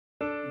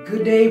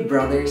Good day,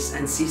 brothers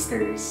and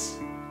sisters.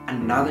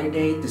 Another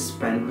day to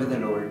spend with the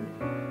Lord.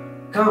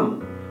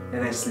 Come,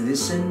 let us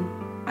listen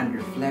and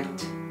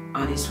reflect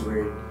on His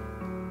Word.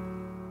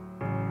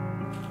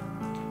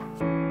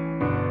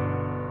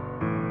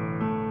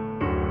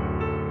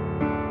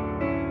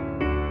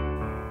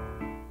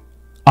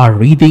 A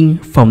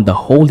reading from the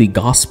Holy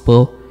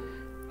Gospel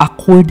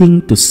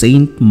according to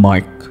Saint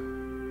Mark.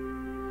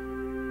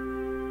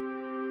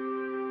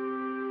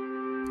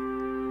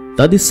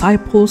 The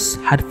disciples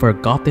had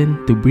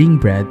forgotten to bring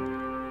bread,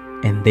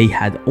 and they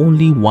had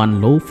only one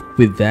loaf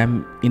with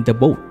them in the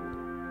boat.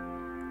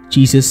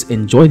 Jesus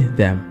enjoined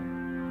them,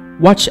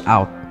 "Watch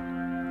out,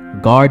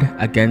 guard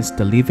against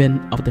the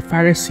leaven of the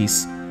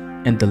Pharisees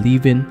and the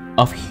leaven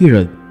of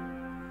Herod."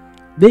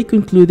 They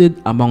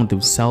concluded among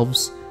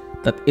themselves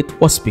that it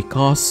was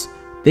because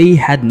they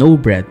had no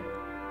bread.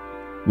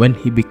 When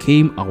he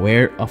became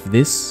aware of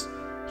this,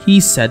 he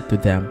said to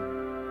them,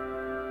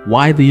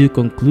 "Why do you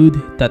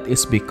conclude that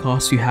it's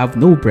because you have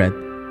no bread?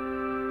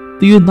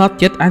 Do you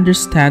not yet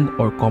understand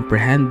or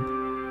comprehend?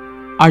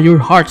 Are your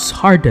hearts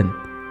hardened?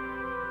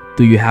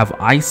 Do you have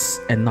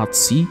eyes and not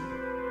see,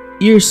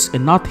 ears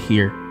and not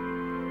hear?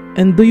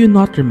 And do you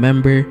not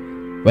remember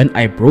when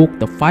I broke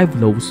the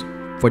 5 loaves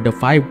for the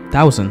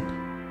 5,000?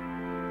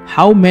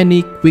 How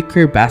many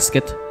wicker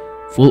baskets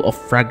full of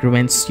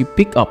fragments you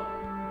pick up?"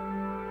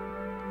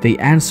 They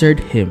answered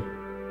him,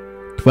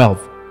 12.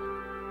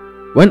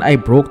 "When I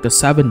broke the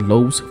 7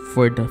 loaves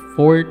for the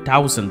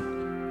 4,000,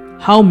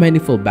 how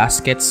many full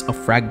baskets of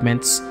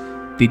fragments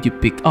did you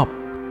pick up?"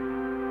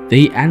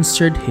 They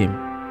answered him,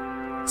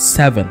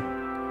 7.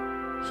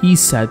 He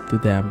said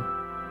to them,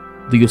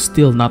 "Do you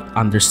still not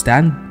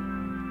understand?"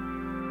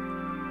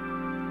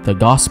 The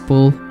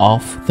Gospel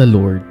of the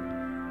Lord.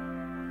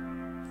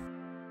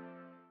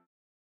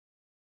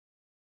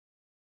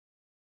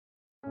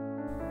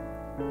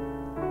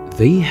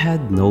 They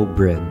had no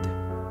bread.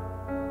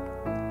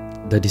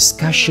 The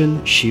discussion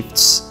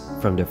shifts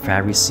from the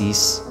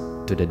Pharisees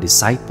to the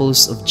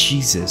disciples of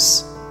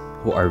Jesus,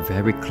 who are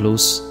very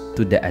close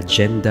to the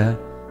agenda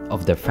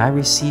of the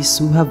Pharisees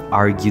who have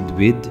argued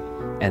with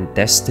and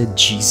tested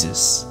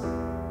Jesus.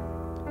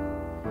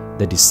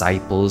 The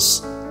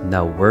disciples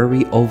now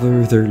worry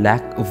over their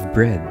lack of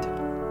bread,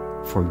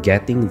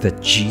 forgetting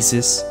that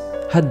Jesus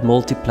had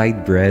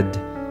multiplied bread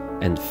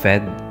and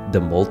fed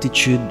the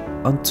multitude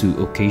on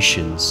 2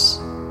 occasions.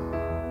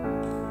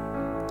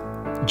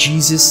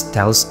 Jesus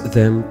tells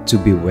them to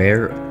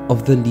beware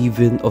of the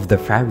leaven of the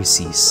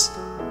Pharisees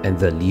and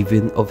the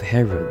leaven of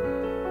Herod,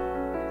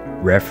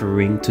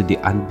 referring to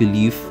the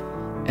unbelief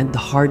and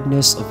the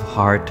hardness of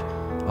heart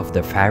of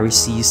the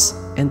Pharisees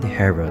and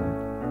Herod.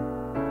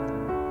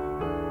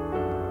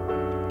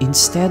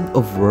 Instead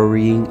of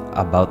worrying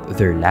about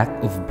their lack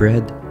of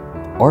bread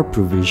or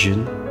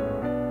provision,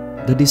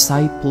 the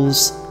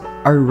disciples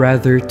are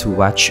rather to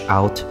watch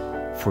out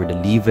for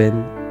the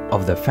leaven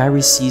of the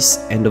Pharisees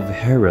and of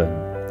Herod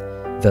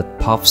that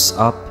puffs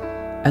up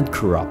and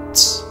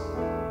corrupts.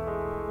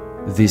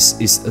 This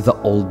is the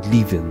old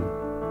leaven,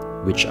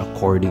 which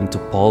according to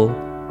Paul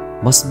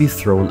must be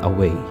thrown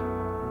away.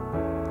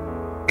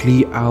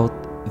 Clear out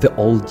the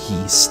old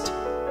yeast,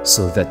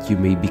 so that you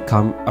may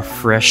become a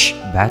fresh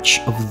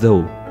batch of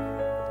dough,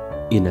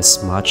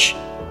 inasmuch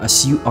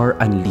as you are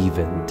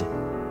unleavened.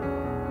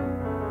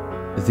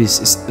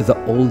 This is the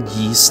old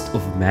yeast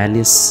of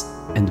malice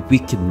and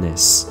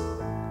wickedness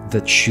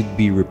that should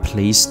be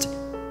replaced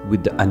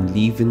with the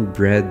unleavened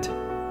bread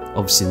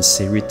of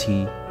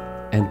sincerity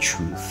and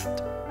truth.